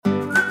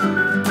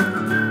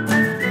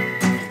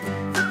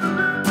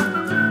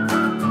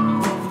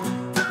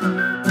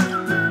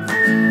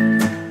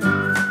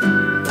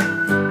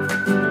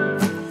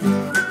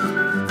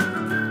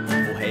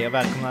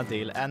välkomna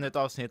till ännu ett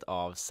avsnitt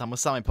av Sam och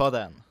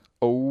Sami-podden.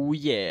 Oh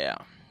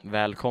yeah!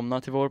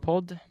 Välkomna till vår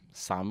podd,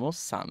 Sam och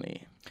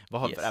Sami.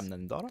 Vad har vi för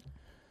ämnen idag då?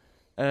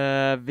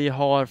 Vi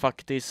har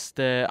faktiskt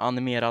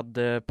animerad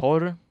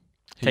porr.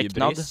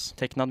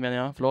 Tecknad menar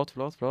jag, förlåt.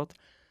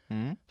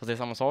 Fast det är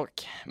samma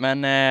sak.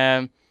 Men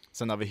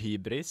sen har vi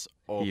hybris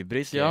och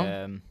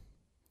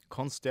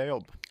konstiga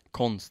jobb.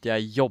 Konstiga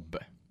jobb.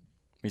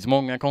 Det finns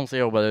många konstiga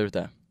jobb där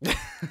ute.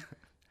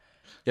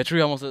 Jag tror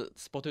jag måste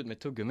spotta ut mitt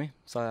tuggummi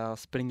så jag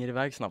springer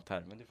iväg snabbt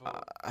här. Men det får...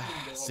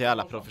 Så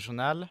jävla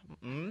professionell.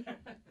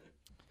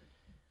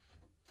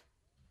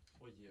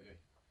 Oj.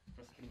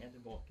 Jag springer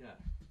tillbaka här.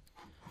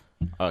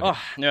 Okay.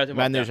 Nu är jag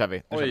tillbaka. Men nu kör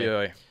vi.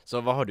 Oj.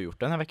 Så vad har du gjort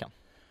den här veckan?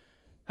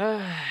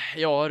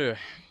 Ja du.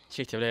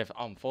 Shit, jag blev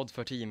andfådd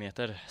för 10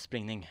 meter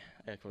springning.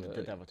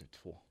 Det där var typ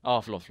 2.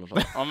 Ja, förlåt.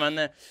 Ja,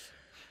 men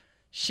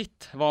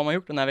shit, vad har man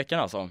gjort den här veckan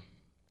alltså?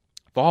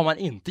 Vad har man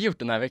inte gjort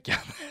den här veckan?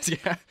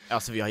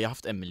 Alltså vi har ju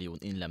haft 1 miljon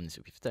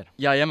inlämningsuppgifter.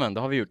 Jajamän,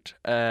 det har vi gjort.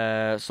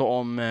 Så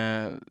om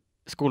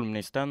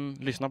skolministern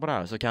lyssnar på det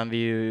här så kan vi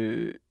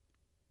ju...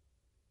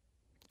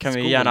 Kan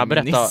vi gärna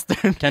berätta...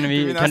 Kan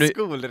du...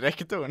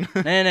 skolrektorn?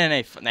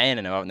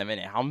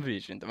 Nej, han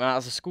bryr sig inte. Men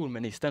alltså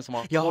skolministern som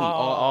har...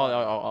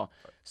 Ja.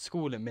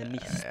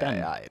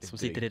 Skolministern som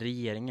sitter i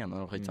regeringen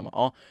och skitsamma.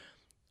 Ja.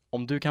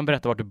 Om du kan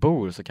berätta vart du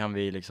bor så kan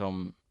vi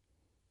liksom...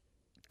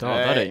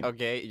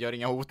 Okej, gör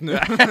inga hot nu.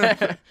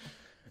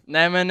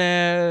 Nej men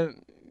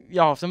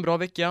jag har haft en bra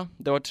vecka.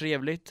 Det var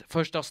trevligt.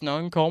 Första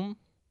snön kom.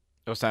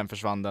 Och sen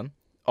försvann den.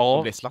 Ja.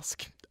 Och blev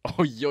slask.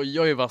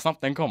 Oj, vad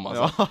snabbt den kom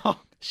alltså. Ja.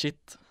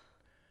 Shit.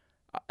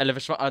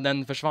 Eller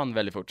den försvann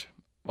väldigt fort.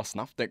 Vad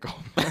snabbt den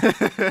kom.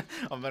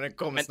 Ja, men den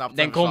kom snabbt.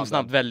 Den kom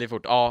snabbt väldigt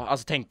fort. Ja,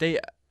 alltså tänk dig,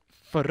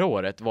 förra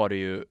året var det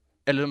ju,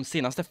 eller de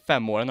senaste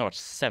 5 åren har varit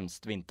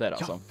sämst vinter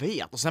alltså. Jag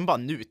vet, och sen bara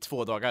nu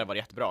 2 dagar var det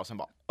jättebra och sen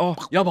bara...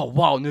 Jag bara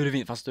wow, nu är det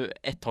vinter. Fast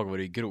ett tag var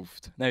det ju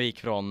grovt. När vi gick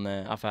från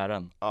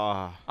affären.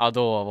 Ja,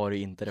 då var det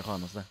inte det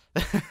skönaste.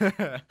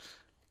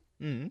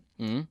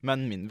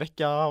 Men min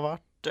vecka har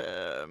varit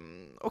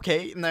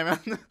okej. Nej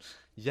men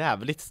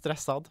jävligt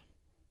stressad.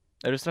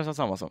 Är du stressad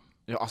samma som?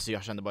 Ja, alltså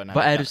jag kände bara den här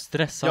Vad veckan. är du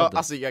stressad? Ja,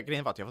 alltså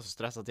grejen var att jag var så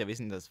stressad att jag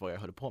visste inte ens vad jag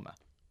höll på med.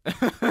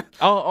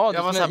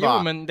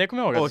 Men det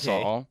kommer jag ihåg att du sa.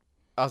 Ja.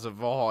 Alltså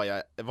vad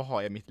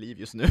har jag i mitt liv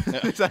just nu?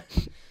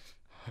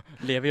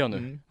 Lever jag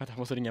nu? Vänta, jag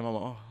måste ringa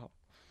mamma.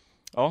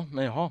 Ja,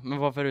 men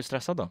varför är du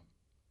stressad då?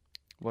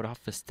 Vad har du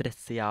haft för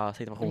stressiga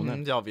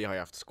situationer? Ja, vi har ju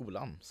haft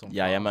skolan som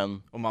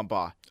Jajamän. och man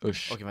bara,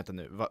 okej vänta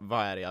nu,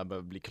 vad är det jag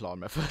behöver bli klar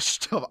med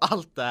först av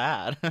allt det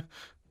här?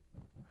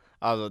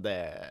 Alltså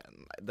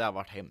det har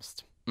varit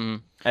hemskt.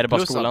 Är det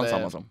bara skolan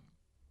samma som?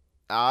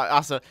 Ja,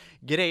 alltså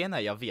grejen är,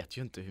 jag vet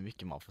ju inte hur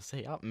mycket man får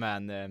säga,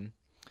 men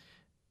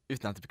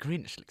utan att det blir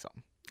cringe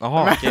liksom.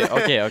 Jaha,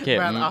 okej.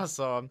 Men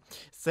alltså,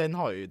 sen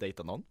har jag ju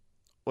dejtat någon.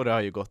 Och det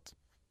har ju gått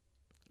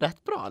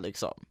rätt bra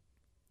liksom.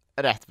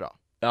 Rätt bra.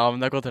 Ja, men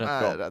det har gått rätt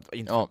bra.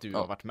 Inte för att du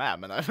har varit med,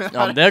 men...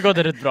 Ja, men det har gått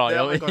rätt bra.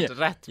 Jag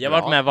har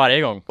varit med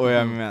varje gång. Och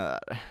jag menar...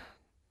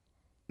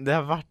 Det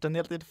har varit en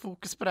hel del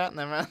fokus på det,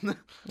 nej men...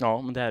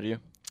 Ja, men det är det ju.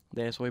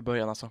 Det är så i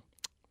början alltså.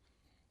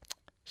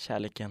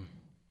 Kärleken.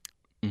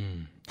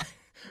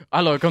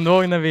 Hallå, kom du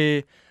ihåg när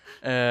vi...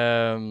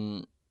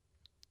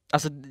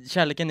 Alltså,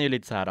 kärleken är ju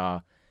lite så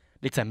här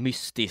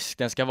mystisk.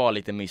 Den ska vara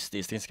lite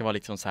mystisk. Den ska vara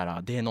liksom så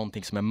här, det är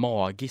någonting som är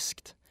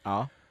magiskt.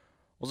 Ja.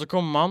 Och så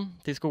kommer man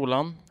till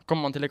skolan,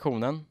 kommer man till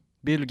lektionen,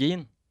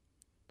 biologin.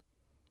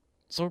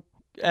 Så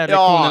är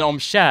lektionen om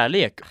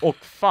kärlek. Och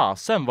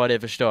fasen vad det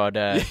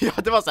förstörde. Ja,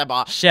 det var så här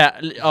bara...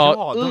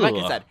 de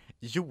verkligen så här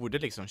gjorde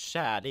liksom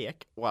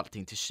kärlek och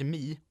allting till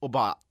kemi. Och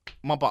bara,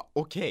 man bara,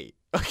 okej.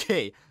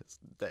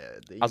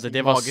 Alltså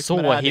det var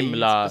så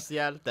himla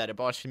speciellt, det är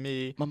bara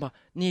kemi. Man bara,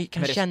 ni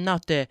kan känna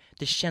att det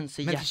känns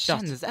i hjärtat. Men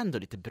det känns ändå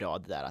lite bra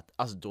det där att,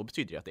 alltså då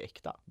betyder det att det är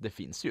äkta. Det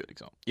finns ju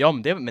liksom. Ja,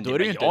 men då är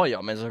det ju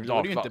inte, men såklart. Då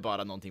är det ju inte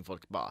bara någonting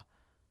folk bara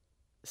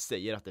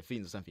säger att det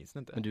finns och sen finns det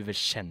inte. Men du väl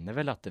känner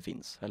väl att det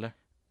finns, eller?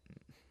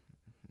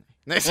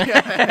 Nej,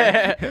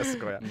 jag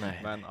skojar. Nej.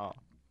 Men ja.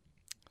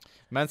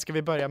 Men ska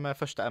vi börja med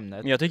första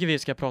ämnet? Men jag tycker vi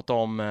ska prata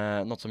om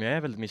något som jag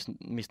är väldigt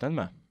missnöjd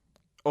med.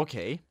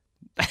 Okej.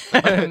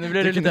 Nu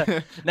blir det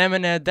lite... Nej,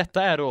 men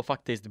detta är då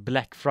faktiskt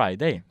Black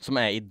Friday som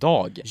är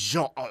idag.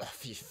 Ja,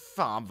 fy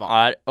fan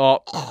vad...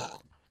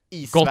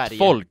 I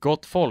Sverige.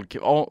 Gott folk.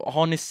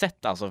 Har ni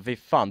sett alltså? Fy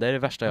fan, det är det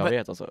värsta jag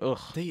vet alltså.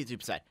 Det är ju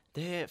typ så här.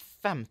 Det är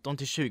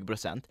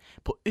 15-20%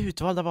 på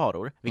utvalda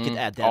varor, vilket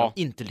är det de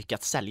inte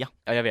lyckats sälja.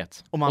 Ja, jag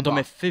vet. Och de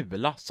är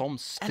fula som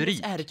stryk.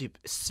 Eller är det typ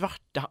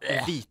svarta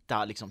och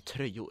vita liksom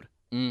tröjor.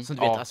 Som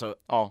du vet, alltså...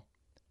 Ja.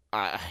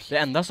 Det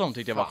enda som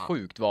tyckte jag var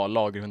sjukt var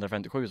Lager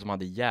 157 som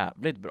hade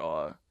jävligt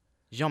bra.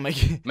 Ja, men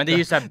det är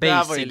ju så här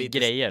basic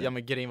grejer. Ja,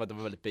 men grejen var att det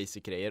var väldigt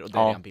basic grejer. Och det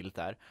är en bild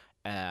där.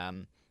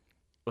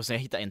 Och sen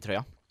jag hittade en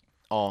tröja.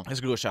 Ja. Jag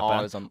skulle gå och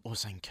köpa den. Och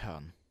sen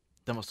kön.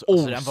 Den var så,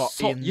 den var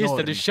enorm. Just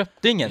det, du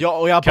köpte ingen. Ja,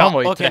 och jag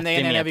bara, okej,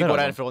 nej, vi går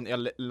därifrån.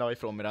 Jag la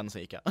ifrån mig den, så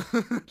gick jag.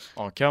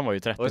 Ja, kön var ju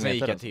 30 meter. Och sen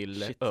gick jag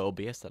till ÖoB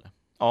istället.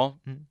 Ja,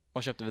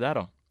 vad köpte vi där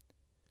då?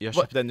 Jag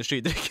köpte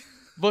energidryck.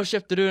 Vad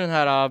köpte du den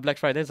här Black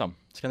Friday Sam?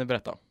 Ska ni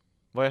berätta?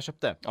 Vad jag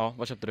köpte? Ja,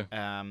 vad köpte du?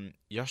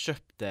 Jag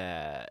köpte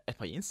ett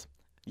par jeans.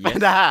 Yes.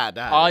 det här.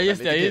 Ja,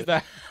 just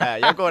det.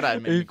 Jag går där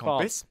med min Fan.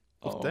 kompis.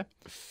 Otte.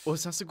 Och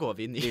sen så går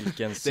vi in i...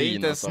 Vilken Det syn, är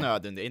inte en alltså.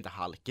 snödund, det är inte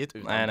halkigt,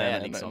 utan Nej, det är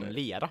nej, liksom nej.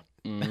 lera.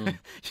 Mm.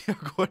 Jag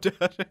går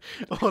där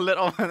och håller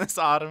om hennes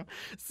arm.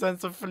 Sen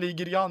så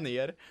flyger jag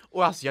ner.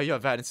 Och alltså jag gör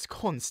världens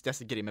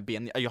konstigaste grej med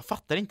benen. Jag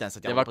fattar inte ens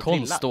att jag Det var håller på att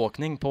trilla.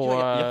 konståkning på,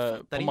 Jag fattar på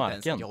inte ens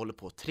marken. att jag håller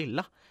på att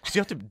trilla. Så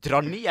jag typ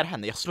drar ner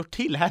henne, jag slår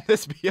till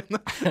hennes ben.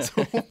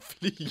 Så hon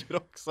flyger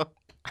också.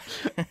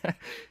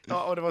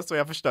 Ja, och det var så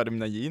jag förstörde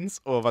mina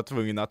jeans och var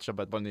tvungen att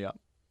köpa ett par nya.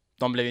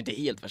 De blev ju inte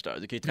helt förstörda,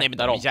 du kan ju Nej men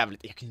tvätta de dem. är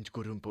jävligt, jag kan inte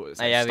gå runt på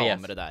Nej, jag stan vet.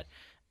 med det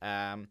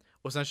där.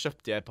 Och sen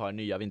köpte jag ett par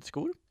nya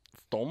vinterskor.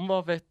 De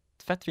var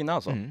fett fina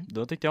alltså. Mm.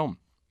 Då tyckte jag om.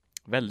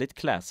 Väldigt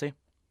classy.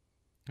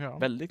 Ja.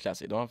 Väldigt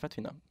classy, de var fett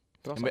fina.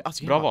 Bra, Men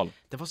alltså, bra jag- val.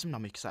 Det var så himla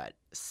mycket så här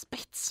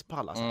spets på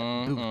alla så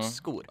här Mm,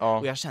 bootskor. Ja.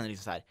 Och jag känner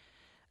liksom så här, i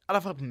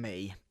alla fall på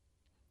mig.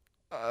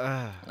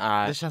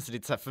 Nej. Det känns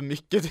lite så här för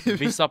mycket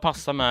typ. Vissa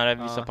passar med det,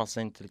 vissa Ja.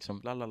 passar inte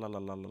liksom.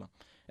 Lalalala.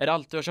 Är det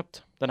allt du har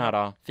köpt? Den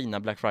här fina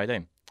Black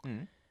Friday.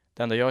 Mm.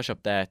 Det enda jag har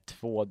köpt är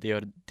 2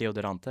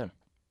 deodoranter.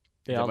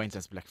 Det är Det allt. var inte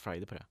ens Black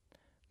Friday på det.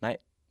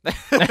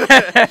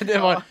 det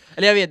var,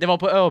 eller jag vet, det var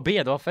på ÖB,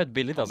 det var fett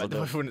billigt alltså. Men det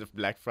var fortfarande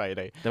Black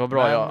Friday. Det var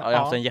bra, Men, jag har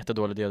haft ja. en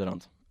jättedålig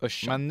deodorant.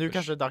 Usch. Men nu usch.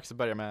 kanske det är dags att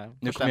börja med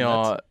Nu första kommer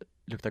ämnet. jag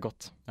lukta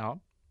gott. Ja.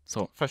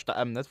 Så.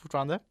 Första ämnet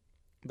fortfarande.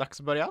 Dags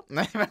att börja.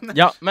 Nej men.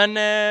 Ja, men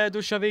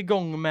då kör vi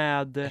igång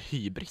med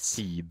Hybris.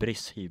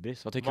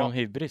 hybris. Vad tycker Vad- du om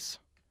hybris?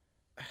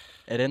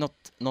 Är det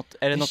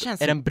är det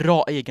känns är det en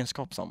bra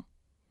egenskap som?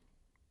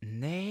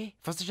 Nej,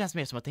 fast det känns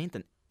mer som att det inte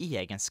är en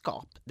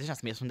egenskap. Det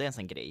känns mer som det är en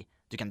sån grej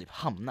du kan typ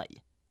hamna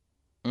i.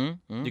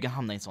 Mm. Du kan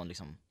hamna i en sån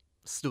liksom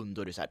stund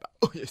då du säger bara,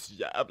 åh jag är så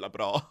jävla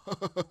bra.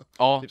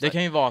 Ja, typ det så här.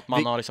 kan ju vara att man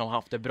Vi- har liksom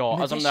haft det bra,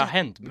 Men alltså det om det har kän-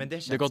 hänt, Men det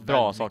har känns gått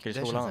bra väldigt saker i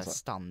mycket- skolan Det känns alltså.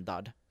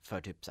 standard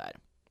för typ så här.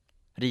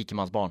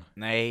 Rikemansbarn.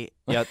 Nej,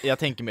 jag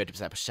tänker mer typ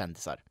så här på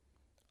kändisar. Att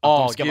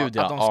Ja, de ska, gud att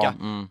ja. de ska Ja,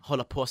 mm.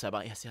 hålla på så här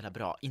bara, jag är så jävla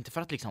bra. Inte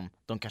för att liksom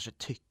de kanske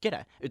tycker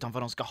det, utan för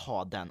att de ska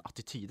ha den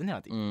attityden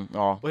hela tiden. Mm,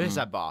 ja. Och det är så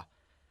här bara,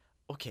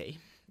 okej,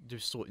 du är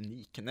så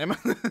unik. Nej men.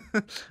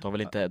 De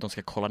vill inte, de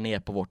ska kolla ner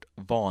på vårt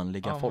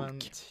vanliga Ja, folk. men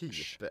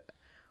typ.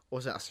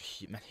 Och sen alltså,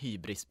 men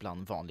hybris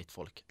bland vanligt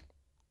folk.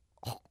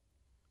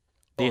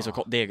 Det är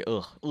så, det är,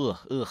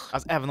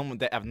 Alltså även om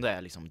det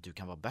är liksom, du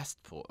kan vara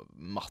bäst på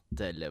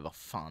matte eller vad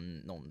fan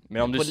någon.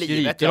 Men om du på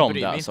skryter jag om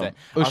bryr det mig alltså. inte.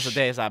 Usch, Alltså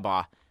det är så här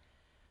bara,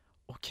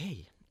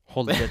 okej.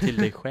 håll det till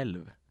dig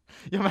själv.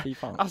 Ja, men, Fy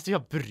fan. alltså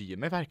jag bryr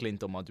mig verkligen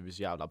inte om att du är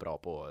så jävla bra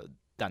på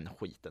den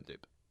skiten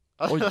typ.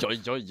 Oj,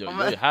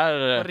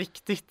 här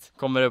Riktigt.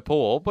 kommer det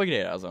på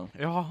grejer alltså.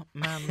 Ja,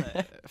 men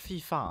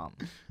fy fan.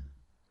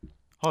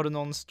 Har du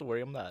någon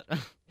story om det här?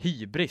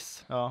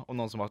 Hybris. Ja, och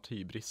någon som har haft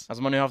hybris.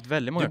 Alltså man har ju haft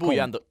väldigt många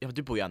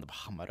Du bor ju ändå på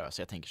Hammarö,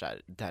 så jag tänker så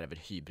här, där är väl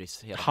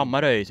hybris hela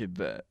Hammarö är ju typ,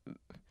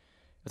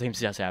 jag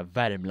tänkte säga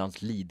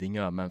Värmlands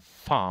Lidingö, men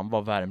fan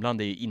vad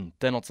Värmland är ju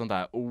inte något sånt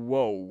där,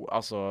 wow,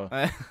 alltså.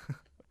 Nej.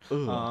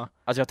 Ja.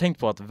 Alltså jag har tänkt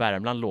på att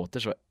Värmland låter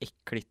så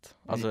äckligt.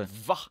 Alltså,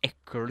 Va?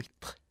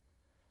 äckligt.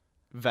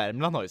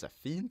 Värmland har ju så här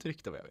fint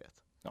rykte vad jag vet.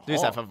 Jaha, Det är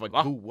så här för att vara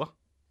va? goa.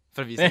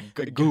 För att vi är så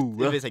här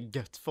Goa. vi är så här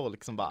gött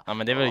folk som bara. Ja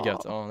men det är väl Ja.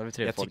 gött, ja det är väl Jag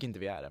trevligt folk. tycker inte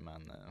vi är det,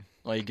 men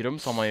Och i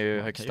Grums har man ju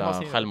Ja, högsta det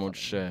var sin-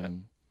 självmords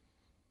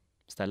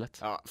stället.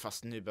 ja,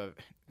 fast nu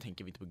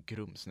tänker vi inte på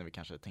Grums när vi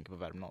kanske tänker på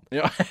Värmland.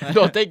 Ja,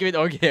 då tänker vi,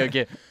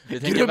 okej. Vi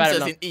tänker Grums är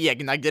Värmland. sin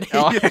egna grej.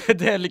 Ja,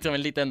 det är liksom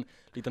en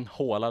liten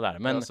håla där.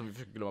 Men Som vi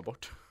försöker glömma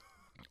bort.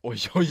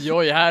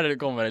 oj, här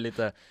kommer det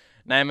lite.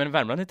 Nej men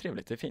Värmland är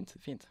trevligt, det är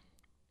fint.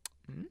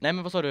 Mm. Nej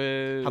men vad sa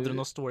du? Hade du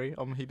någon story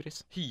om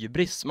hybris?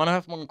 Hybris, man har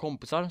haft många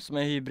kompisar som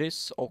är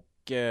hybris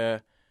och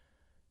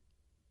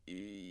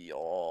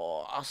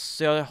ja,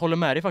 alltså jag håller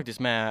med dig faktiskt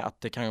med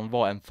att det kan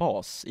vara en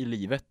fas i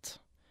livet.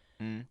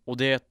 Mm. Och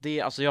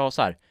det alltså jag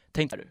så här,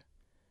 tänkte du.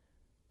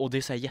 Och det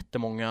är så här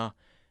jättemånga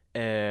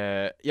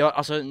ja,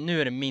 alltså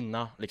nu är det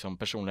mina liksom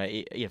personliga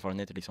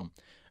erfarenheter liksom.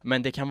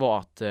 Men det kan vara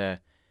att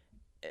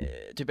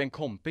typ en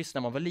kompis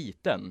när man var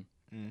liten,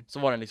 Mm. så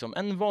var det liksom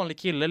en vanlig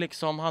kille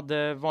liksom,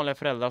 hade vanliga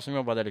föräldrar som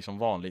jobbade liksom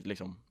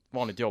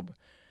vanligt jobb.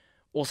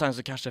 Och sen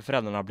så kanske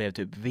föräldrarna blev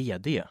typ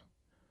vd.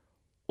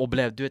 Och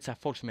blev, du vet så här,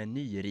 folk som är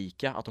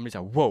nyrika, att de blir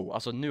så här, wow,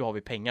 alltså nu har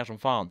vi pengar som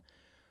fan.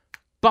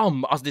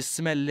 Bam! Alltså det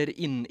smäller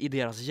in i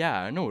deras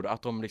hjärnor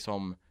att de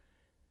liksom,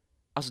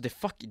 alltså det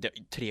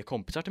 3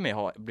 kompisar till mig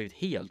har blivit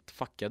helt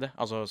fuckade,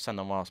 alltså sen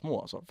de var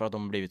små alltså, för att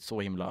de har blivit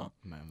så himla.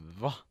 Men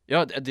va?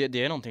 Ja, det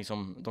är någonting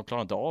som de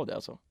klarar inte av det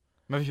alltså.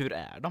 Men hur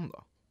är de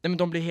då? Nej men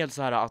de blir helt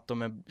så här att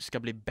ska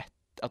bli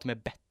att de är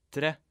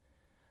bättre.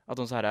 Att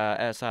de så här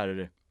är så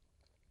här,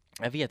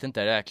 jag vet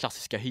inte, det är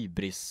klassiska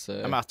hybris. Ja,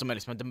 men att de är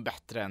liksom de är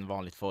bättre än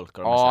vanligt folk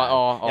och de Ja, är så här,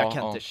 ja, jag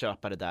kan ja. inte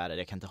köpa det där, eller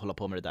jag kan inte hålla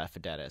på med det där för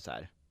det är så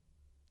här.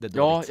 Det är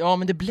Ja, dåligt. ja,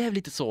 men det blev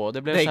lite så.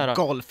 Det blev Det så är här.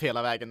 golf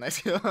hela vägen. Nej,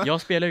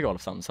 Jag spelar ju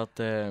golf sen, så att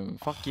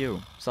fuck you.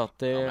 Så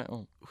att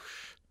Ja,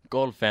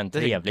 golf är en det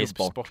är trevlig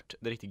sport. gubbsport.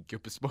 Det är riktigt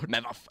gubbsport.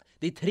 Men vad fan,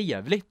 det är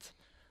trevligt.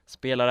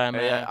 Spelar det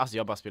med... Alltså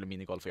jag bara spelar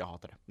minigolf och jag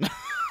hatar det.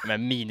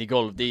 Men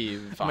minigolf, det är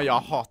ju fan... Men jag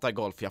hatar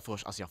golf, jag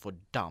får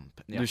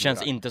damp när jag Du känns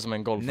förlorar. inte som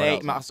en golfare. Nej,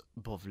 alltså. men alltså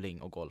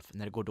bowling och golf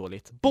när det går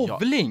dåligt.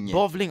 Bowling?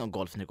 Bowling och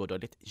golf när det går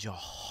dåligt. Jag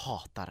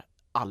hatar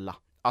alla.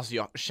 Alltså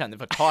jag känner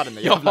för att ta den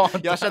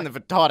jag känner för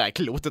att ta det här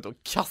klotet och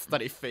kasta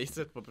det i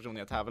facet på personen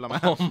jag tävlar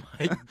med. Oh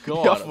my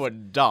god. Jag får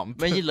damp.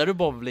 Men gillar du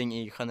bowling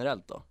i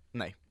generellt då?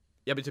 Nej.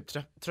 Jag blir typ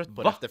trött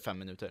på det Va? efter 5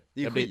 minuter.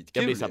 Det är Jag blir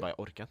skitkul såhär ju. bara, jag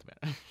orkar inte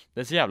mer. Det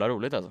är så jävla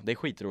roligt alltså, det är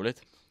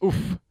skitroligt. Uff.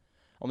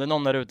 Om det är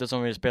någon där ute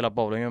som vill spela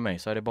bowling med mig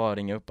så är det bara att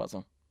ringa upp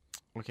alltså.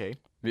 Okej.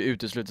 Vi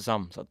utesluter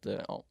sam, så att,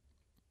 ja.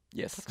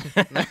 Yes.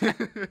 Nej,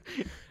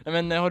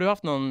 men har du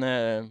haft någon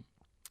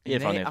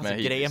erfarenhet Nej, alltså med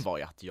hybris? grejen var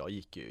ju att jag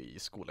gick ju i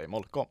skola i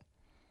Molkom.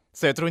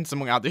 Så jag tror inte så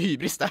många hade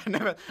hybris där.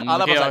 Nej, men Mm,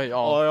 alla okej, bara såhär,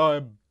 ja. jag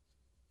är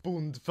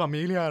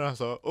bondfamilj här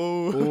alltså.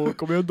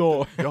 Kom igen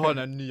då. Jag har den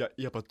här nya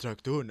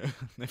epa-traktorn nu.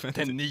 Nej, men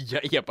Den nya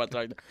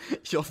epa-traktorn.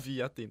 jag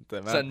vet inte,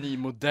 men... Sen ny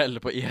modell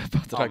på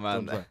epa-traktorn.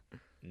 Ja,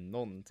 men,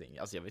 någonting,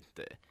 alltså jag vet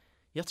inte.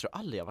 Jag tror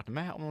aldrig jag varit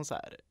med om någon så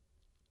här.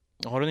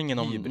 Har du ingen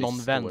Hybris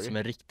någon vän story. som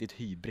är riktigt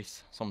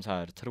hybris? Som så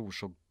här tror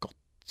så gott,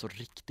 så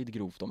riktigt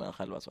grovt om en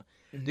själv alltså.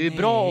 Det är Nej.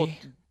 bra att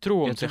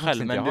tro om Jag sig tror själv,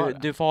 faktiskt men inte jag har det.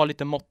 du får ha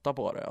lite måtta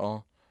på det,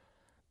 ja.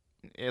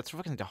 Jag tror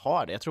faktiskt inte jag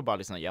har det. Jag tror bara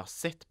liksom jag har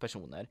sett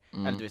personer,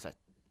 eller du vet såhär,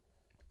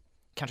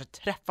 kanske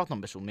träffat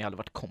någon person men jag har aldrig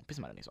varit kompis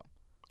med den liksom.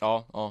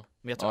 Ja, ja.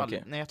 Men jag tror,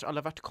 Okej. jag tror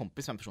aldrig varit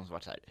kompis med en person som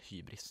varit så här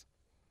hybris.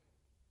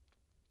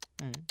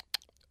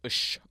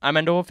 Usch. Nej,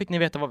 men då fick ni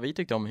veta vad vi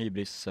tyckte om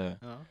hybris.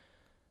 Ja.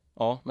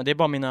 Ja, men det är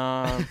bara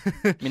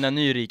mina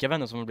nyrika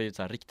vänner som har blivit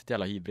så här riktigt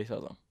jävla hybris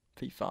alltså.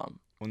 Fy fan.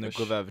 Och nu Usch.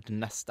 går vi över till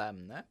nästa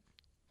ämne.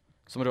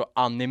 Som är då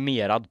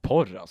animerad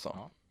porr alltså.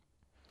 Ja.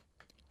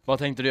 Vad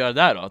tänkte du göra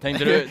där då?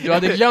 Tänkte du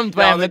hade glömt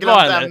vad Jag hade ämnet glömt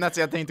var eller? ämnet,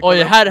 så jag tänkte Oj,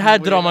 kolla här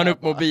upp drar man mobilen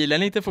upp bara. mobilen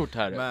lite fort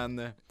här.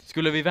 Men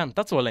Skulle vi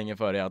väntat så länge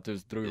för dig att du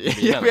drog upp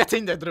mobilen? jag vet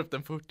inte, jag drar upp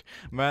den fort.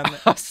 Men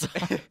Alltså.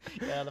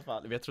 i alla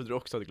fall, jag trodde du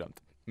också hade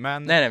glömt.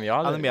 Men Nej, men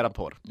animerad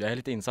porr. jag är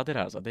lite insatt i det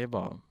här så det är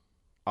bara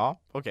Ja,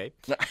 okej.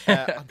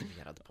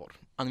 Animerad porr.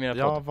 animerad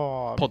Ja,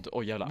 podd. Podd,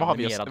 oj jävlar. vad har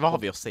animerad vi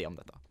podd. att säga om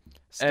detta?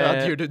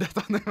 Stödjer du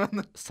detta? Nej,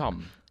 men...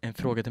 Sam, en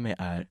fråga till mig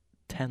är: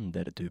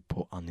 tänder du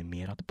på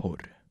animerad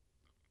porr?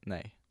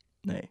 Nej.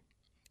 Nej,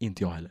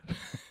 inte jag heller.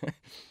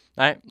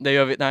 Nej, det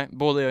gör vi. Nej,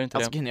 båda gör inte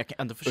Alltså det. jag kan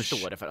ändå förstå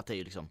Usch. det, för att det är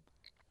ju liksom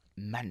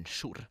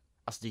människor.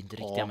 Alltså det är inte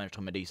riktiga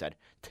människor, men det är ju så här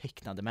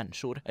tecknade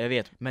människor. Jag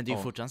vet. Men det är ju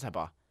Ja. fortfarande så här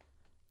bara.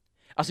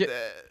 Alltså,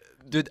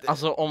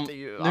 alltså om det är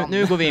ju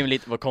nu går vi in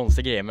lite på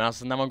konstiga grejer, men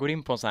alltså när man går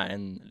in på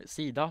en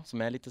sida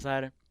som är lite så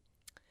här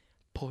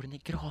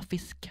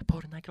pornografisk,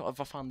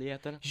 vad fan det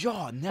heter.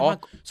 Ja, när Ja, man...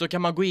 så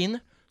kan man gå in,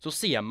 så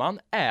ser man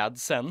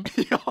adsen,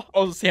 Ja.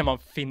 och så ser man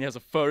Phineas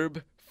och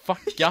Ferb,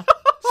 fucka,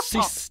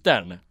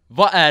 systern.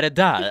 Vad är det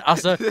där?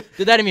 Alltså,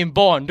 det där är min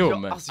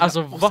barndom. Ja,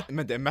 alltså och va?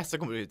 men det mesta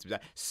kommer ut typ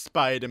där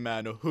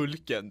Spider-Man och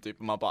Hulken typ,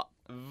 och man bara,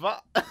 va?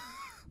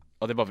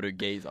 Och det är bara för du är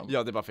gay, Sam.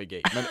 Ja, det är bara för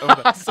gay. Men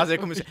alltså jag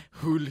kommer säga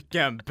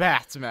Hulken,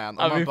 Batman,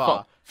 och Ja, man vi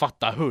bara,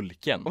 fatta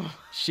Hulken.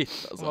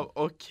 Shit alltså.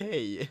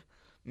 okej.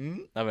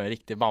 Mm. Det var en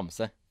riktig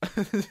bamse.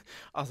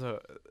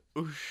 Alltså,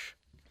 usch.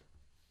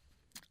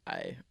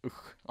 Nej,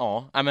 usch.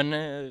 Ja, nej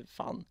men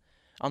fan.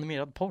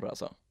 Animerad porr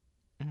alltså.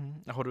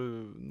 Har du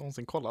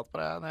någonsin kollat på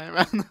det? Nej,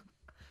 men...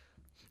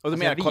 Och du Alltså,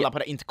 menar jag kolla vet- på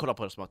det, inte kolla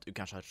på det som att du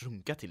kanske har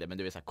runkat till det, men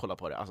du vill säga kolla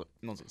på det, alltså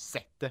någonsin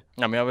sett det.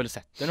 Ja, men jag har väl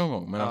sett det någon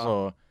gång, men Ja.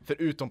 alltså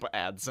Förutom på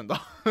adsen då.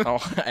 ja,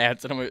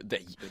 så de det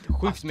är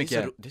sjukt Alltså,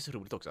 mycket. det är så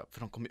roligt också, för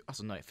de kommer ju,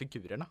 alltså de här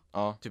figurerna,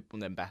 Ja. typ om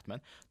det är en Batman,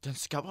 den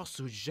ska vara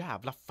så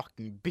jävla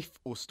fucking biff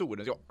och stor,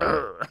 den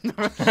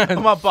ska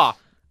och man bara,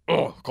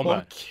 Kom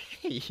här.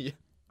 okej,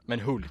 Men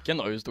Hulken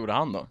då, hur stor är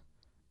han då?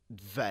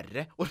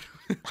 värre. Och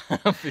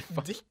Fy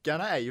fan.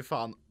 dickarna är ju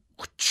fan,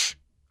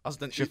 alltså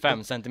den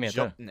 25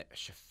 centimeter. Ja, nej,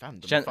 25,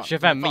 de är fan,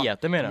 25 de är fan,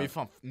 meter menar de är jag.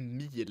 fan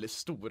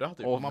milstora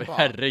typ. Åh Och man bara,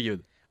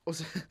 herregud. och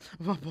så,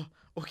 man bara,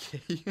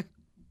 okej.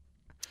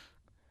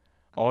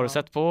 Ja, har du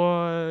sett på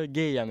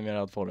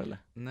gay-animerad porr eller?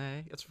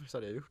 Nej, jag tror faktiskt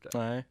att jag har gjort det.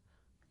 Nej.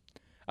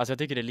 Alltså jag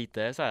tycker det är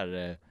lite så här.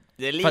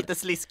 Det är För lite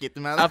sliskigt,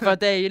 men... Ja, för att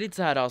det är ju lite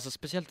så här, alltså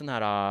speciellt den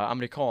här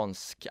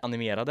amerikansk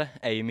animerade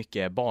är ju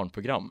mycket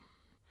barnprogram.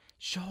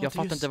 Ja, Jag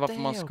fattar inte varför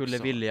man skulle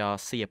också. vilja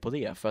se på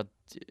det, för att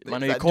Det är man har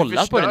så ju här,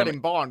 kollat på det. Du när förstör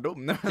din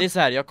barndom. Nej, men- Det är så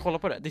här, jag kollar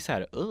på det, det är så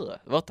här,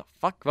 what the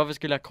fuck, varför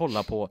skulle jag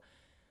kolla på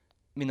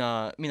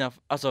mina,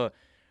 alltså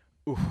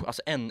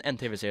en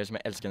tv-serie som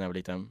jag älskade när jag var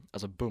liten,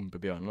 alltså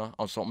Bumbibjörnarna,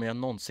 alltså om jag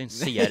någonsin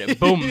ser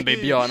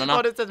Bumbibjörnarna.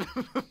 Har du sett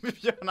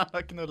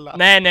Bumbibjörnarna knulla?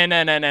 Nej,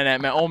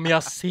 men om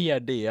jag ser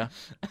det,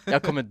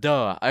 jag kommer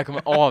dö, jag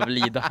kommer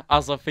avlida,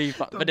 alltså fy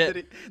fan. För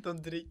det,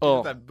 De dricker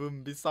Åh. där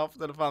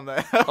Bumbisaft eller fan det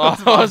är.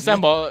 ja, och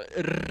sen bara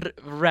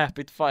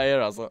rapid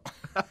fire alltså.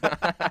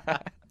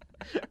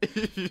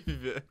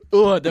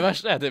 Det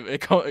värsta är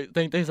att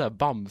tänk dig så här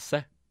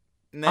Bamse.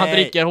 Nej. Han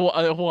dricker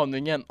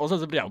honungen och sen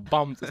så blir han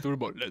Bamse stor och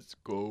bara let's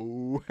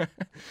go.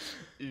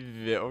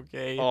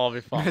 Okej. Ja,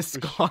 vi fan. Med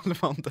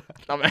skalman där.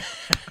 Ja, men.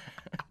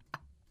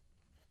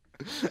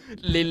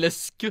 Lille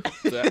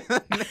Skutte.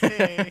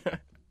 Nej.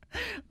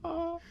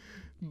 Ah.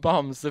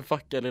 Bamse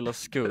fuckar lilla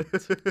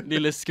skutt.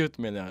 Lille skutt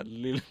menar jag.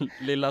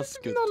 Lilla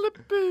skutt. Nalle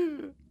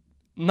Puh!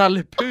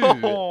 Nalle Puh!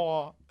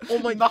 Åh!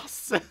 Oh my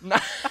Nasse!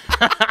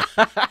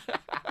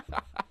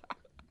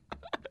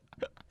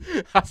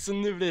 Alltså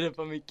nu blir det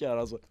för mycket här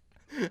alltså.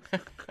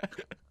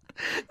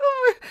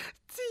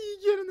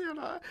 Tigern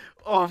jävla.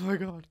 Oh my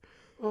god.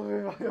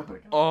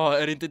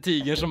 Är det inte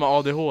tigern som har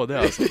ADHD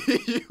alltså?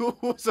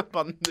 Jo, så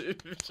bara nu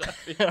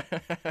kör vi.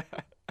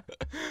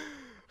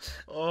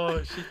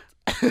 Shit.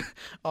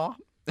 Ja.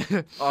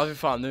 Ja, för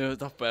fan, nu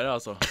tappar jag det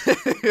alltså.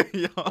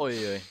 Ja.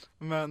 Oj.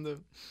 Men du.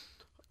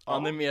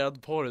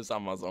 Animerad porr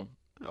samma som.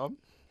 Ja.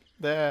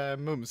 Det är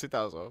mumsigt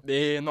alltså. Det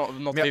är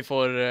något vi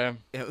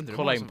får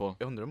kolla in på.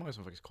 Jag undrar hur många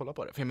som faktiskt kollar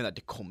på det. För jag menar,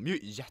 det kommer ju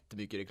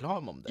jättemycket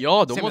reklam om det.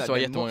 Ja, då så måste det vara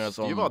det jättemånga måste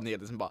som... ju vara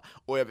nere som bara,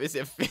 jag vill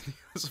se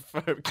Phineas och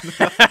Ferb.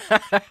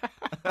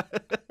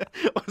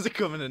 Och så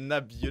kommer det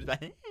näbbdjur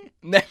där.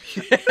 Nej,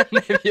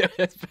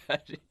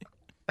 Björnesberg.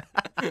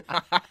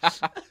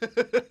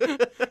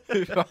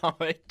 Hur fan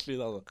vad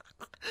äckligt alltså.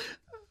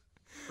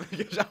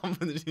 Du kanske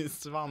använder din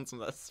svans som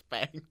där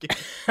spank.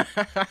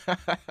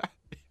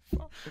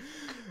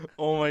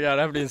 Oh my god,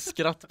 det här blir en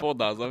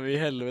skrattpodd alltså, i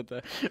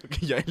helvete.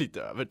 Jag är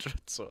lite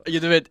övertrött så.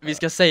 Du vet, vi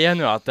ska säga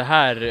nu att det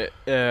här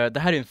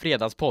är en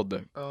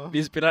fredagspodd.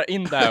 Vi spelar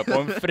in det här på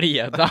en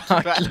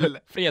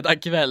fredag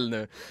kväll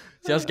nu.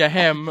 Så jag ska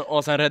hem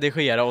och sen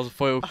redigera och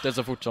få upp det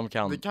så fort som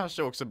kan. Det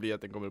kanske också blir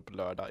att den kommer upp på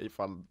lördag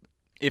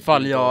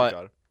ifall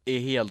jag är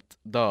helt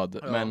död.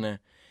 Ja. Men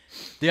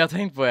det jag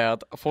tänkt på är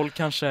att folk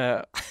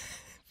kanske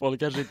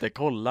inte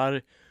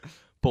kollar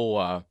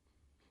på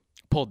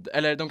podd,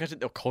 eller de kanske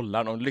inte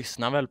kollar, de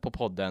lyssnar väl på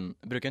podden.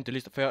 Brukar inte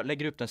lyssna, för jag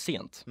lägger upp den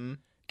sent.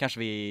 Kanske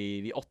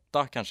vid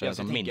 8 kanske jag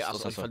som tänker, minst.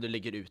 Alltså, och så. Ifall du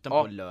lägger ut den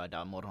på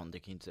lördag morgon, det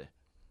kan inte...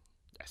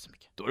 Det är så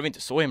mycket. Då är det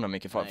inte så himla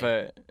mycket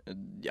för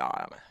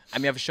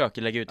men jag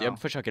försöker lägga ut, jag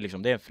försöker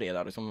liksom, det är en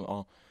fredag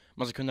liksom,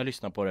 man ska kunna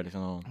lyssna på det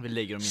liksom, och vi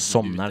lägger dem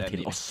somnar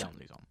till oss veckan,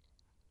 liksom.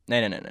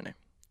 Nej.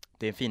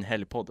 Det är en fin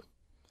helgpodd.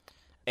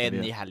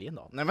 En i helgen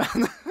då? Nej, men.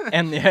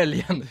 En i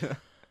helgen.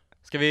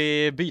 Ska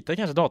vi byta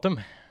kanske datum?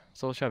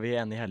 Så kör vi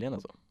en i helgen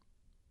alltså.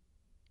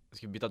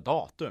 Ska vi byta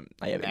datum?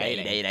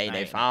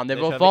 Nej, fan, det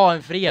var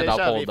en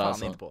fredagpodd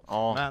alltså. Inte på.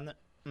 Ja.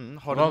 Men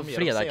har du någon någon mer att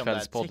säga om den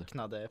fredagskvällspodd?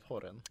 Tecknade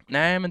porren?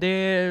 Nej, men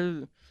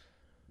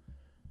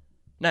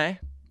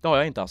Nej, det har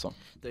jag inte alltså.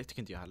 Det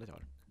tycker inte jag heller jag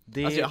har.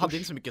 Alltså jag hade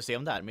inte så mycket att säga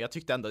om det här, men jag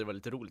tyckte ändå det var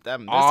lite roligt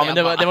ämne. Ja, men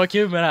det var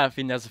kul med det här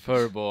Phineas och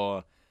Ferb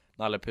och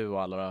Nalle Puh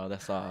och alla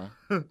dessa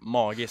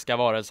magiska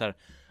varelser.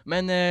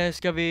 Men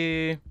ska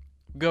vi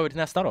gå över till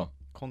nästa då?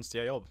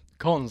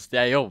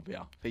 Konstiga jobb,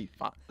 ja. Fy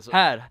fan. Alltså...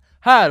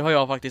 Här har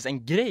jag faktiskt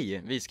en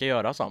grej vi ska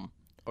göra som.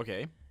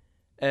 Okej.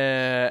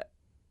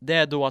 Det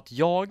är då att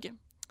jag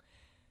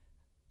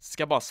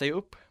ska bara säga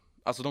upp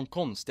alltså de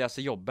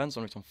konstigaste jobben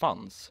som liksom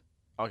fanns.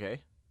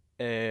 Okej.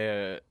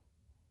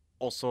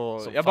 Och så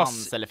som jag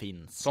fanns bara, eller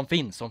finns.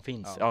 Som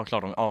finns. Ja,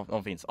 klart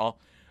de finns. Ja.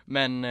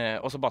 Men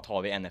och så bara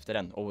tar vi en efter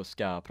den och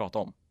ska prata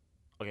om.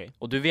 Okej.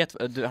 Och du vet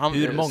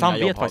hur många Sam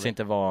jobb vet har faktiskt vi?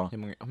 inte vad.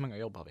 Hur många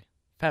jobb har vi?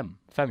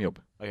 5 jobb.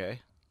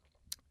 Okej.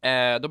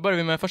 Då börjar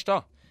vi med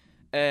första.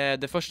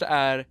 Det första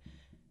är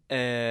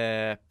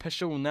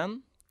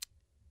personen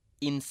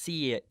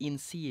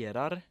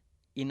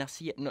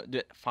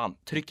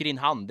trycker in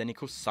handen i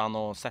kussan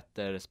och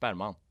sätter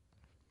sperman.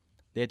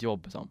 Det är ett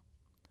jobb som.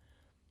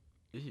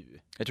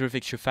 Jag tror du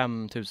fick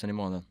 25 000 i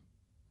månaden.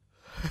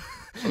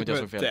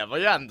 Det var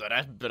ju ändå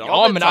rätt bra.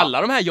 Ja, men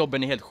alla de här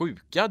jobben är helt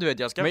sjuka, du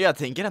vet. Men jag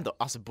tänker ändå,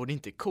 alltså borde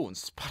inte kon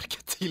sparka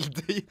till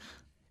dig?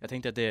 Jag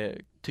tänkte att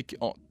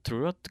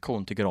tror du att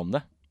kon tycker om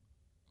det?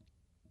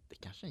 Det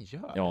kanske den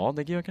gör. Ja,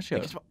 det gör kanske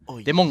gör.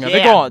 Det är många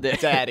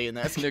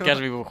veganer. Nu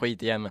kanske vi får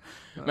skit igen.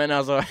 Men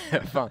alltså,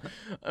 fan.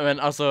 Men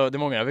alltså, det är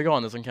många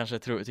veganer som kanske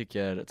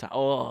tycker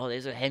såhär, det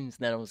är så hemskt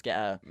när de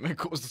ska... Men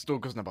så står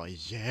kossorna bara,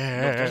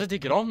 De kanske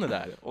tycker om det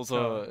där. Och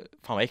så,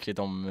 fan vad äckligt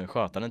om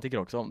skötaren tycker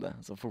också om det.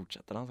 Så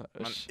fortsätter han så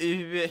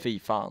här. Fy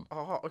fan.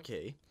 Ja,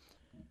 okej.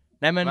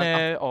 Nej, men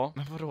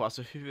Men vadå,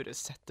 alltså hur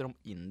sätter de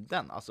in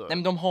den? Alltså... Nej,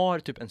 men de har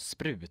typ en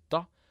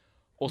spruta.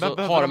 Och så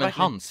men har de en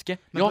handske.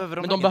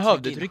 Men de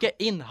behövde trycka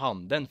in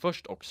handen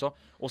först också.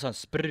 Och sen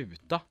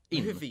spruta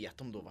in. Men hur vet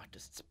de då vart det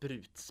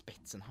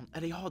sprutspetsen hamnar?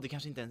 Eller det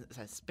kanske inte är en så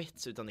här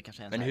spets, utan det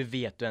kanske är en. Men hur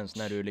vet du ens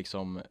när du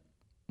liksom...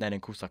 När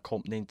en kossa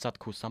kom... Det är inte så att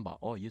kossan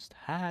bara, just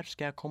här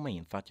ska jag komma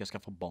in för att jag ska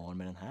få barn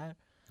med den här.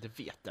 Det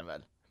vet den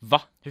väl?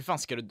 Va? Hur fan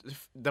ska du...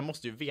 Den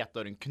måste ju veta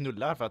hur den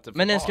knullar för att...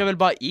 Men den ska väl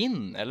bara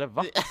in, eller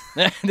va?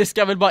 Det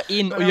ska väl bara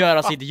in och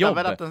göra sitt jobb.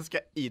 Men att den ska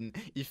in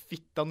i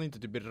fittan och inte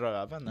typ i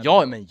röven. Eller?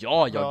 Ja, men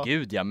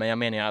gud ja. Men jag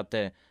menar att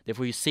det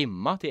får ju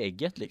simma till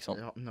ägget liksom.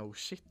 Ja, no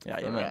shit.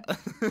 Jajamän.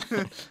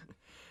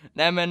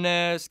 Nej,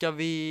 men ska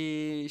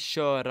vi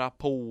köra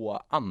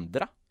på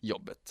andra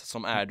jobbet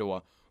som är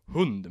då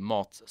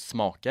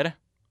hundmatsmakare.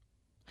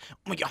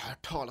 Men jag har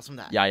hört talas om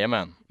det här.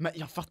 Jajamän. Men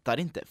jag fattar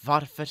inte.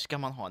 Varför ska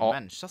man ha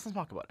en människa som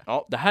smakar på det?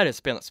 Ja, det här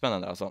är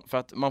spännande alltså. För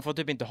att man får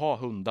typ inte ha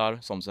hundar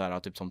som så här,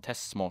 typ som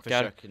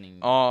testsmakar. Försökning.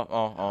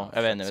 Ja,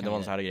 jag vet inte, det var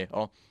en sån här grej.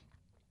 Ja.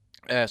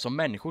 som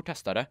människor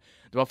testade.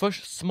 Det var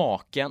först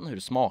smaken, hur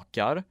det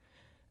smakar.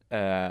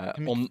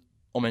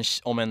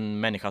 Om en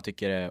människa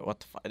tycker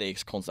det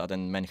är konstigt att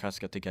en människa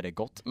ska tycka det är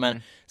gott.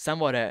 Men sen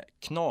var det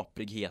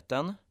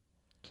knaprigheten.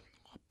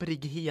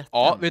 Knaprigheten?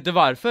 Ja, vet du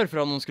varför? För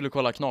om de skulle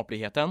kolla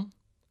knaprigheten.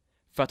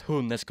 För att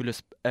hunden skulle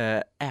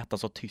äta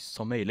så tyst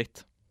som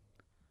möjligt.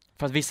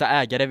 För att vissa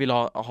ägare vill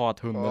ha att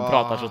hunden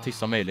pratar så tyst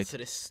som möjligt. Så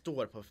det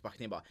står på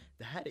förpackningen bara,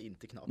 det här är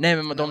inte knaprigt.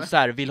 Nej, men de så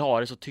här vill ha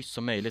det så tyst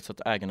som möjligt så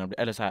att ägarna blir,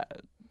 eller så här,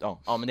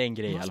 ja men det är en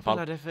grej i alla fall.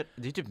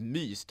 Det är typ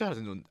mysigt att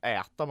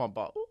äta, man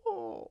bara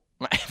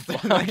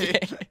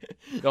Nej,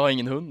 jag har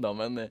ingen hund då,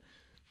 men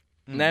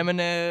nej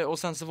men och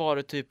sen så var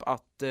det typ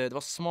att det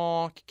var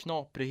smak,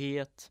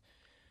 knaprighet,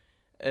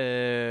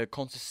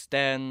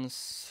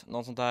 konsistens,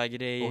 någon sånt där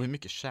grej. Och hur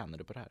mycket tjänar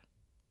du på det här?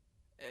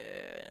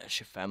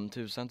 25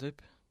 000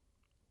 typ.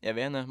 Jag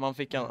vet inte, man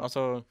fick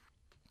alltså.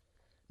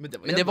 Men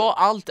det det var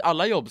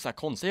alla jobb, så här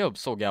konstiga jobb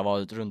såg jag var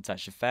runt så här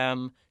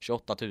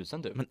 25-28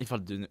 000 typ. Men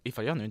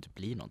ifall jag nu inte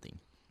blir någonting,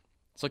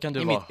 så kan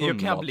du vara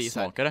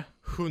hundsmakare.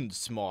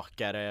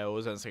 Hundsmakare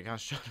och sen så kan jag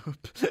köra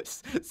upp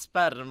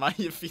sperma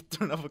i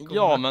fittorna på korna.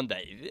 Ja, men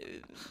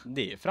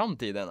det är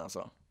framtiden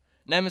alltså.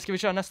 Nej, men ska vi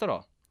köra nästa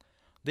då?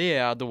 Det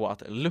är då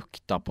att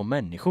lukta på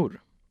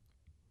människor.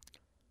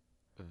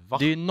 Va?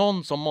 Det är ju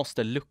någon som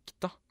måste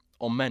lukta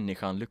om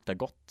människan luktar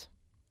gott.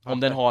 Om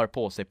den har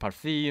på sig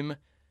parfym.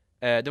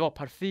 Det var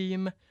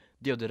parfym,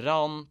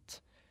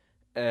 deodorant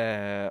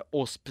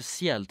och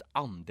speciellt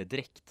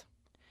andedräkt.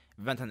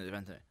 Vänta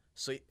nu.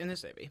 Så nu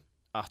säger vi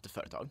att ett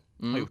företag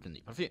har gjort en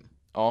ny parfym.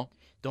 Ja.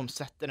 De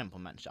sätter den på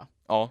en människa.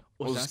 Ja,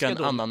 och sen ska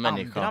en annan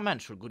människa. Andra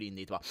människor går in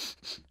dit och bara,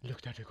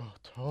 luktar det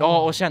gott?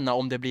 Ja, och känna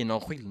om det blir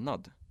någon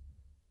skillnad.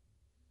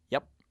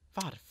 Ja.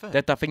 Varför?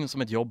 Detta finns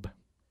som ett jobb.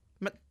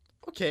 Men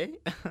okej.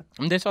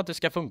 Men det är så att det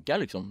ska funka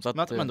liksom. Så att,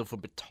 men att man då får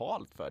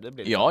betalt för det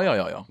blir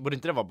Ja. Borde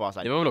inte det vara bara så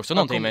här? Det var väl också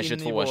någonting med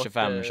 22,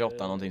 25,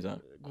 28 någonting så här.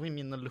 Gå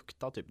in och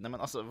lukta typ. Nej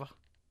men alltså va?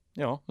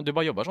 Ja, och du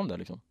bara jobbar som det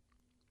liksom.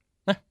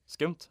 Nej,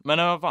 skumt. Men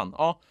vad fan,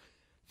 ja.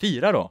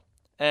 4 då.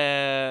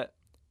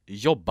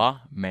 Jobba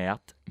med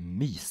att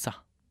mysa.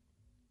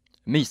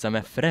 Mysa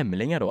med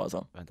främlingar då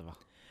alltså. Vänta, va?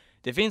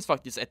 Det finns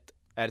faktiskt ett.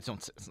 Är det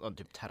sånt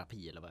typ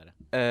terapi eller vad är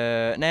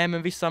det? Nej,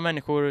 men vissa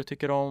människor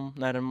tycker om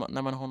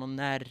när man har någon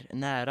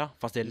nära.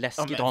 Fast det är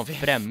läskigt att ha en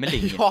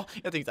främling. Ja,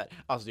 jag tänkte så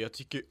här. Alltså jag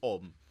tycker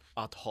om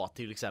att ha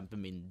till exempel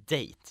min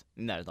date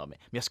nära av mig.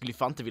 Men jag skulle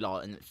fan inte vilja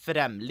ha en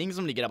främling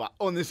som ligger där och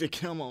bara, nu ska jag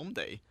krama om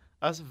dig.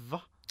 Alltså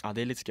va? Ja,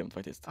 det är lite skumt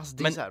faktiskt. Alltså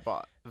det är så här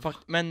bara.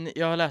 Men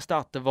jag läste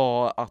att det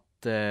var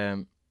att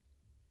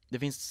det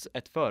finns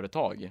ett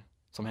företag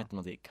som heter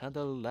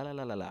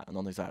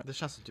någonting så här. Det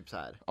känns typ så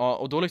här. Ja,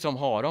 och då liksom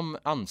har de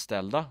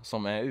anställda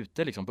som är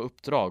ute liksom på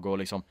uppdrag och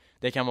liksom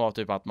det kan vara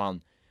typ att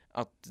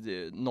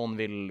någon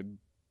vill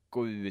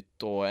gå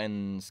ut och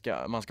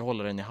man ska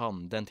hålla den i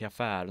handen till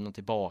affären och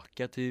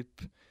tillbaka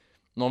typ.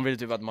 Någon vill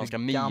typ att man ska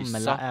mysa. Hur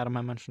gamla är de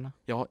här människorna?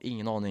 Jag har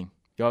ingen aning.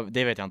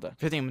 Det vet jag inte.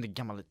 För jag tänker om det är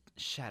gammal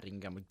kärring,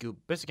 gammal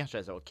gubbe så kanske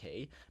det är så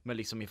okej. Men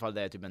liksom ifall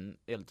det är typ en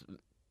helt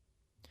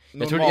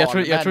jag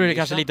tror det är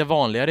kanske lite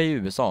vanligare i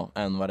USA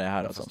än vad det är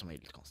här alltså. Fast de är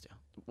lite konstiga.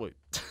 Oj.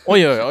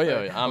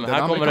 Ja, men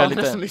här kommer det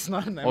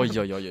lite.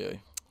 Oj.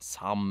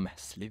 Sam,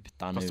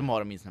 sluta nu. Fast de har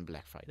dem i sin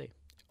Black Friday.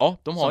 Ja,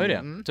 de har ju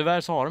det.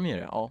 Tyvärr så har de ju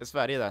det. Ja.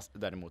 Sverige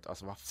däremot,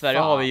 alltså vad fan. Sverige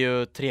har vi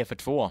ju 3 för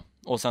 2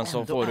 och sen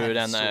så får du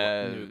den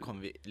nu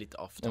kommer vi lite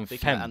off den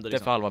topic, 5:e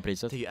liksom, för halva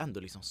priset. det är ju ändå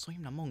liksom så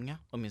himla många,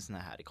 åtminstone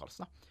här i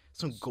Karlstad,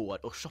 som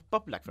går och shoppar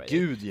på Black Friday.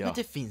 Gud ja. Men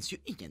det finns ju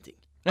ingenting.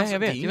 Nej, Alltså, jag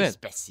vet, det är ju inget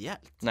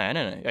speciellt.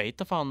 Nej. Jag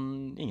hittar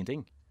fan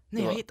ingenting.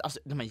 Nej, jag hittar, alltså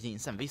de här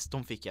jeansen, visst,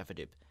 de fick jag för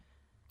typ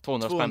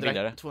 200 spänn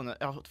billigare.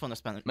 200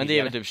 spänn. Men det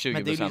är väl typ 20%.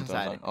 Men det är liksom så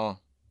här, ja.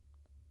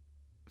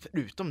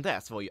 Förutom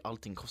det så var ju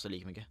allting kostade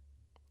lika mycket.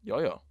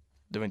 Ja.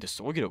 Det var inte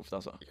så grovt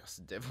alltså. Yes,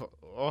 det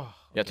var,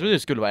 Jag trodde det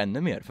skulle vara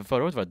ännu mer. För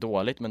förra året var det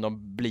dåligt, men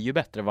de blir ju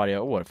bättre varje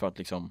år för att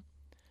liksom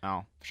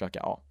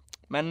försöka,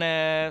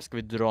 Men ska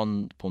vi dra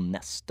på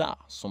nästa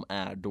som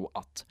är då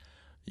att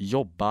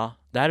jobba.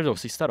 Det här är då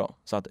sista då.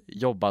 Så att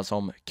jobba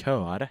som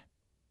köare.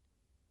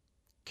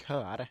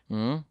 Köare?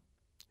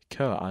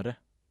 Köare.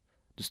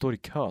 Du står i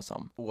kö,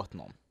 Sam. Åt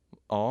någon?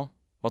 Ja.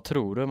 Vad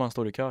tror du man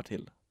står i kö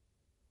till?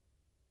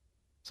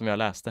 Som jag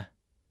läste.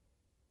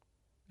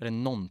 Är det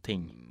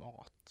någonting?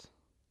 Mat.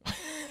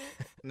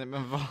 Nej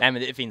men vad? Nej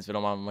men det finns väl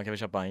om man kan väl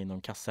köpa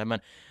inom kassa. Men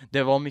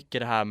det var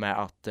mycket det här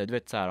med att du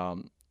vet så här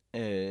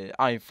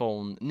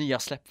iPhone, nya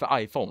släpp för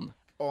iPhone.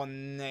 Åh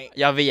nej.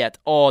 Jag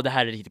vet. Det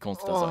här är riktigt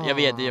konstigt alltså. Jag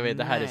vet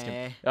det här är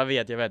skumt.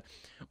 Jag vet.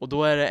 Och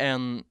då är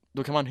det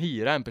då kan man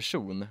hyra en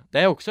person. Det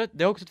är också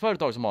ett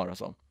företag som har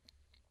alltså.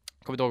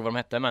 Jag kommer inte ihåg vad de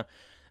hette, men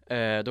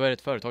då är det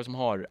ett företag som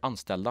har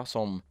anställda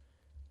som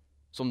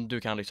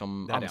du kan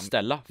liksom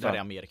anställa för. Det är i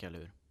Amerika, eller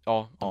hur?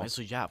 Ja, de är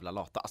så jävla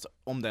lata. Alltså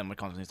om det är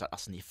amerikanska så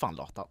alltså ni är fan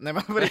lata. Nej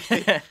men vad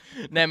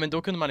Nej men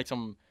då kunde man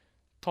liksom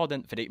ta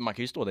den, för man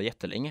kan ju stå där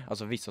jättelänge.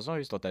 Alltså vissa som har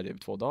ju stått där i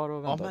 2 dagar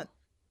och väntat.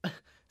 Ja,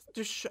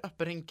 Du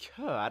köper en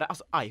köra.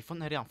 Alltså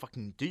iPhone är redan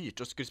fucking dyrt.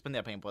 Och ska du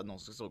spendera pengar på att någon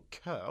ska stå och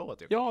köa åt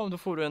dig? Ja, då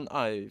får du en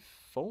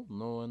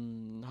iPhone och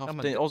en Ja,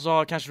 men och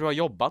så kanske du har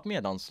jobbat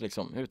medans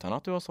liksom, utan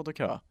att du har stått i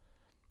kö.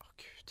 Åh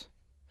gud.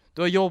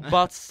 Du har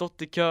jobbat,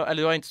 stått i kö,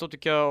 eller du har inte stått i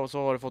kö och så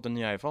har du fått en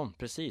ny iPhone.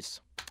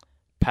 Precis.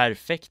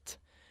 Perfekt.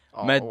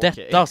 Ja, Med okej.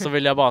 detta så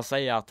vill jag bara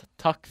säga att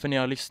tack för att ni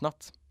har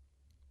lyssnat.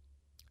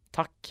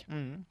 Tack.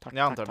 Tack, Jag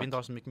antar tack, att vi inte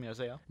har så mycket mer att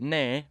säga.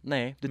 Nej,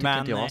 det tycker Men,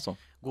 inte jag alltså.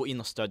 Gå in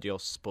och stödja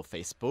oss på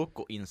Facebook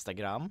och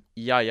Instagram.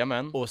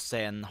 Jajamän. Och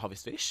sen har vi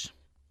Swish.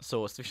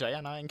 Så swisha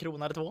gärna 1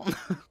 krona eller 2.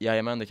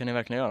 Jajamän, det kan ni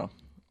verkligen göra.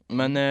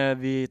 Men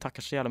vi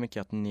tackar så jävla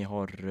mycket att ni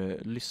har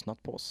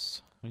lyssnat på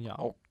oss. Ja.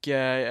 Och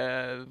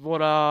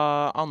våra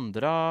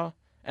andra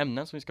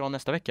ämnen som vi ska ha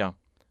nästa vecka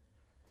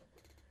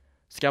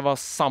ska vara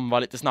samma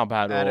lite snabb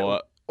här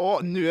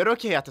och... Nu är det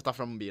okej att jag tar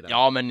fram mobilen.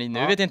 Ja, men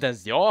nu vet inte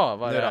ens jag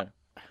vad Nu det då? är.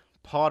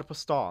 Par på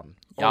stan,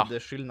 Ja.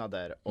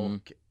 åldersskillnader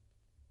och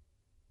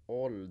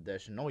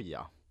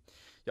åldersnoja.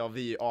 Ja,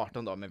 vi är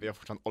 18 då, men vi har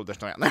fortfarande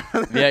åldersnoja.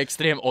 Vi har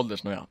extrem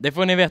åldersnoja. Det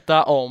får ni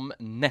veta om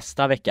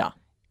nästa vecka.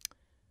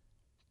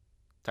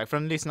 Tack för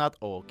att ni har lyssnat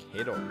och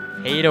hej då.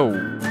 Hej då!